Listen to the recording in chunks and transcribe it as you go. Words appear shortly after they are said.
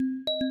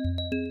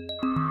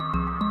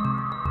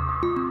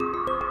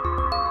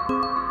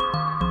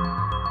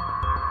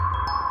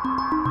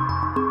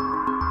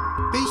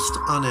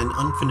on an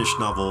unfinished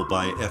novel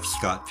by F.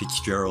 Scott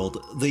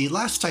Fitzgerald, The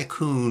Last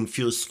Tycoon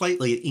feels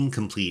slightly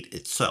incomplete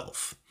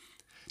itself.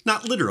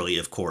 Not literally,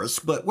 of course,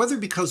 but whether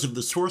because of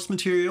the source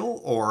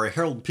material, or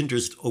Harold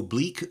Pinter's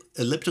oblique,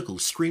 elliptical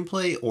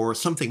screenplay, or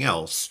something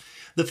else,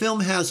 the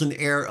film has an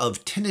air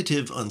of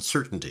tentative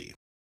uncertainty.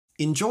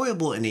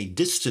 Enjoyable in a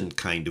distant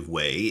kind of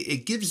way,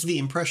 it gives the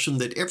impression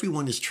that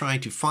everyone is trying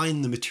to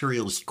find the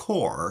material's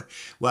core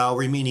while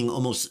remaining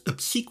almost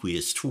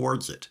obsequious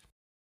towards it.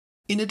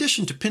 In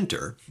addition to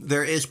Pinter,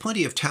 there is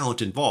plenty of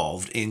talent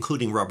involved,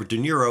 including Robert De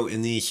Niro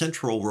in the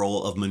central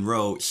role of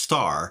Monroe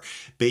Star,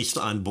 based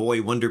on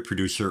boy wonder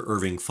producer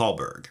Irving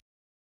Thalberg.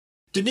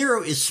 De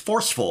Niro is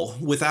forceful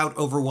without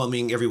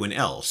overwhelming everyone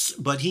else,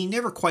 but he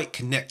never quite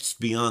connects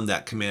beyond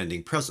that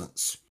commanding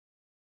presence.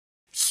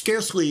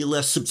 Scarcely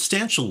less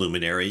substantial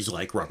luminaries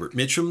like Robert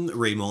Mitchum,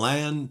 Ray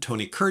Milland,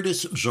 Tony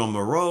Curtis, Jean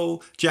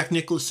Moreau, Jack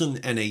Nicholson,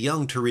 and a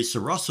young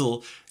Teresa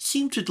Russell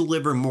seem to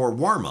deliver more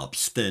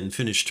warm-ups than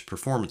finished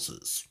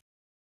performances.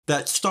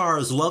 That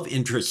star's love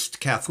interest,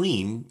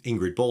 Kathleen,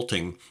 Ingrid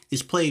Bolting,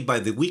 is played by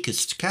the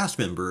weakest cast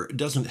member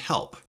doesn't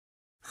help.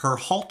 Her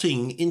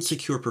halting,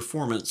 insecure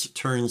performance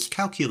turns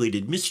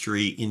calculated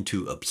mystery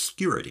into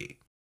obscurity.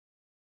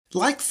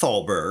 Like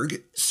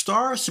Thalberg,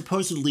 Starr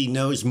supposedly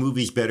knows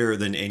movies better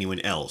than anyone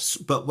else,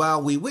 but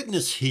while we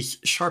witness his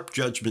sharp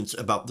judgments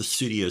about the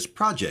studio's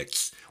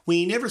projects,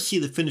 we never see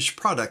the finished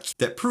products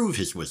that prove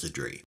his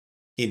wizardry.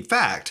 In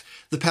fact,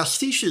 the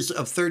pastiches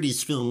of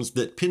 30s films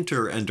that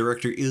Pinter and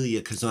director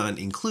Elia Kazan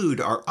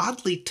include are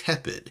oddly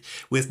tepid,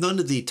 with none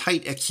of the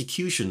tight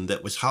execution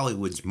that was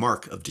Hollywood's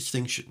mark of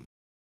distinction.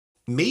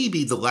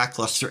 Maybe the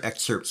lackluster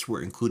excerpts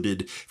were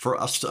included for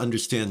us to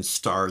understand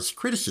Starr's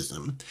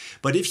criticism,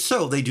 but if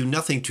so, they do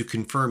nothing to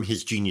confirm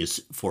his genius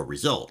for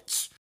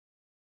results.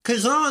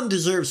 Kazan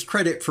deserves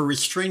credit for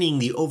restraining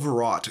the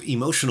overwrought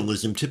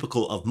emotionalism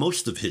typical of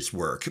most of his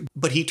work,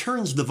 but he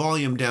turns the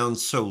volume down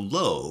so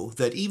low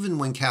that even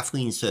when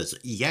Kathleen says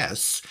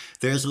yes,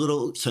 there's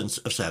little sense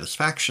of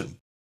satisfaction.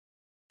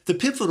 The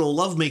pivotal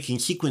lovemaking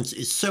sequence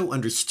is so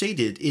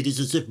understated it is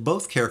as if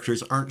both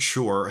characters aren't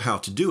sure how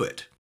to do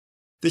it.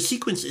 The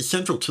sequence is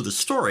central to the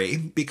story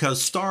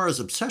because Starr's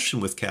obsession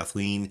with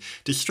Kathleen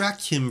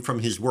distracts him from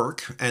his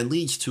work and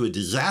leads to a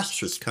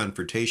disastrous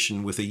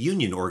confrontation with a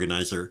union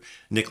organizer,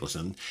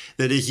 Nicholson,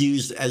 that is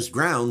used as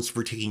grounds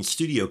for taking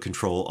studio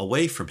control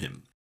away from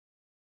him.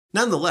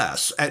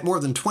 Nonetheless, at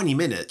more than 20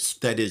 minutes,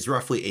 that is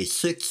roughly a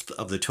sixth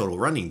of the total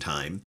running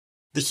time,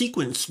 the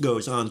sequence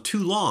goes on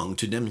too long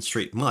to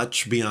demonstrate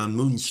much beyond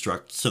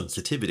Moonstruck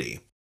sensitivity.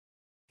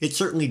 It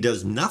certainly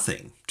does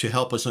nothing to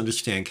help us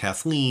understand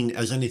Kathleen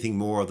as anything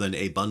more than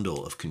a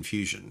bundle of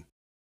confusion.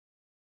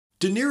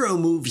 De Niro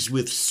moves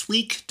with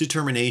sleek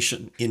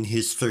determination in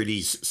his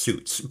 30s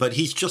suits, but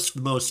he's just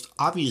the most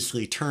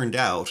obviously turned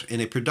out in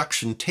a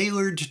production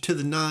tailored to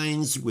the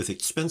nines with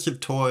expensive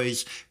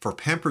toys for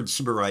pampered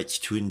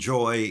sybarites to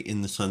enjoy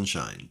in the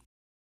sunshine.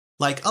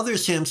 Like other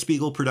Sam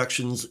Spiegel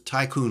productions,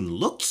 Tycoon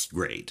looks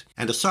great,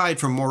 and aside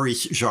from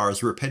Maurice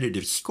Jarre's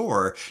repetitive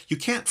score, you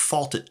can't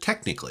fault it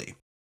technically.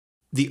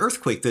 The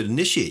earthquake that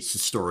initiates the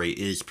story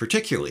is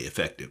particularly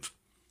effective.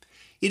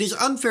 It is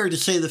unfair to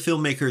say the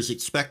filmmakers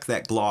expect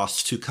that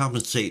gloss to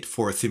compensate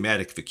for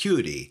thematic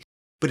vacuity,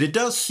 but it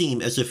does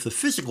seem as if the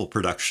physical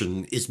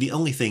production is the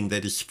only thing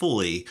that is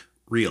fully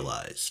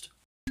realized.